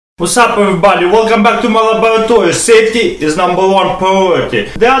What's up everybody, welcome back to my laboratory. Safety is #1 priority.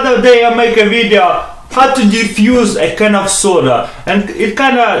 The other day I make a video how to defuse a can of soda and it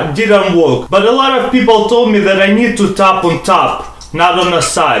kinda didn't work. But a lot of people told me that I need to tap on top, not on the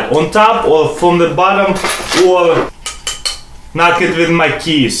side. On top or from the bottom, or knock it with my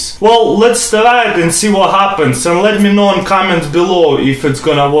keys. Well, let's try it and see what happens, and let me know in comments below if it's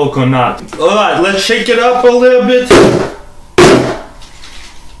gonna work or not. Alright, let's shake it up a little bit.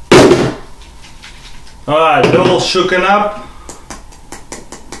 Alright, they're all shooken up.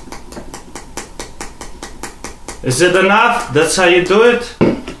 Is it enough? That's how you do it?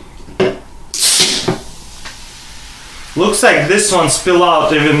 Looks like this one spill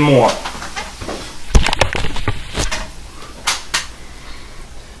out even more.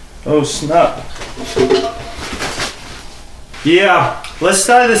 Oh snap. Yeah, let's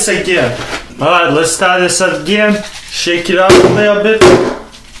try this again. Alright, let's try this again. Shake it up a little bit.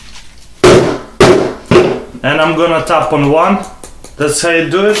 And I'm gonna tap on one. That's how you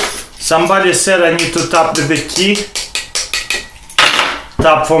do it. Somebody said I need to tap with the key.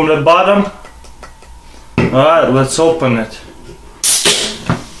 Tap from the bottom. Alright, let's open it.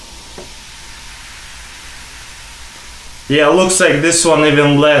 Yeah, looks like this one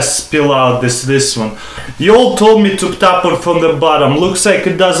even less spill out this one. You all told me to tap it from the bottom. Looks like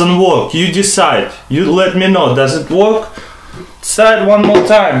it doesn't work. You decide. You let me know. Does it work? Let's try it one more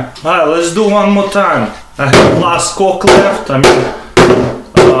time. Alright, let's do one more time. I have last Coke left,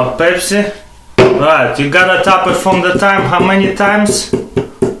 Pepsi. Right, you gotta tap it from the time. How many times?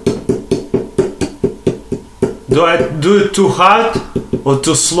 Do I do it too hard or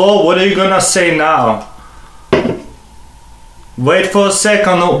too slow? What are you gonna say now? Wait for a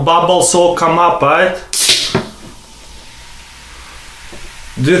second, bubbles all come up, right?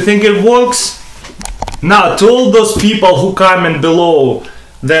 Do you think it works? Now, to all those people who comment below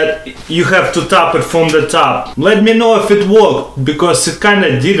that you have to tap it from the top, let me know if it worked, because it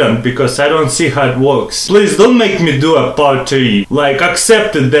kinda didn't, because I don't see how it works. Please don't make me do a part 3, like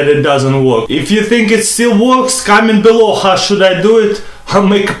accept it that it doesn't work. If you think it still works, comment below how should I do it, I'll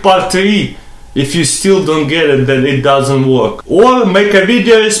make a part 3. If you still don't get it, that it doesn't work. Or make a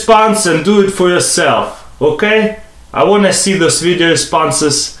video response and do it for yourself, okay? I wanna see those video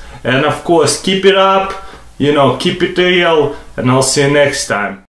responses, and of course keep it up, you know, keep it real, and I'll see you next time.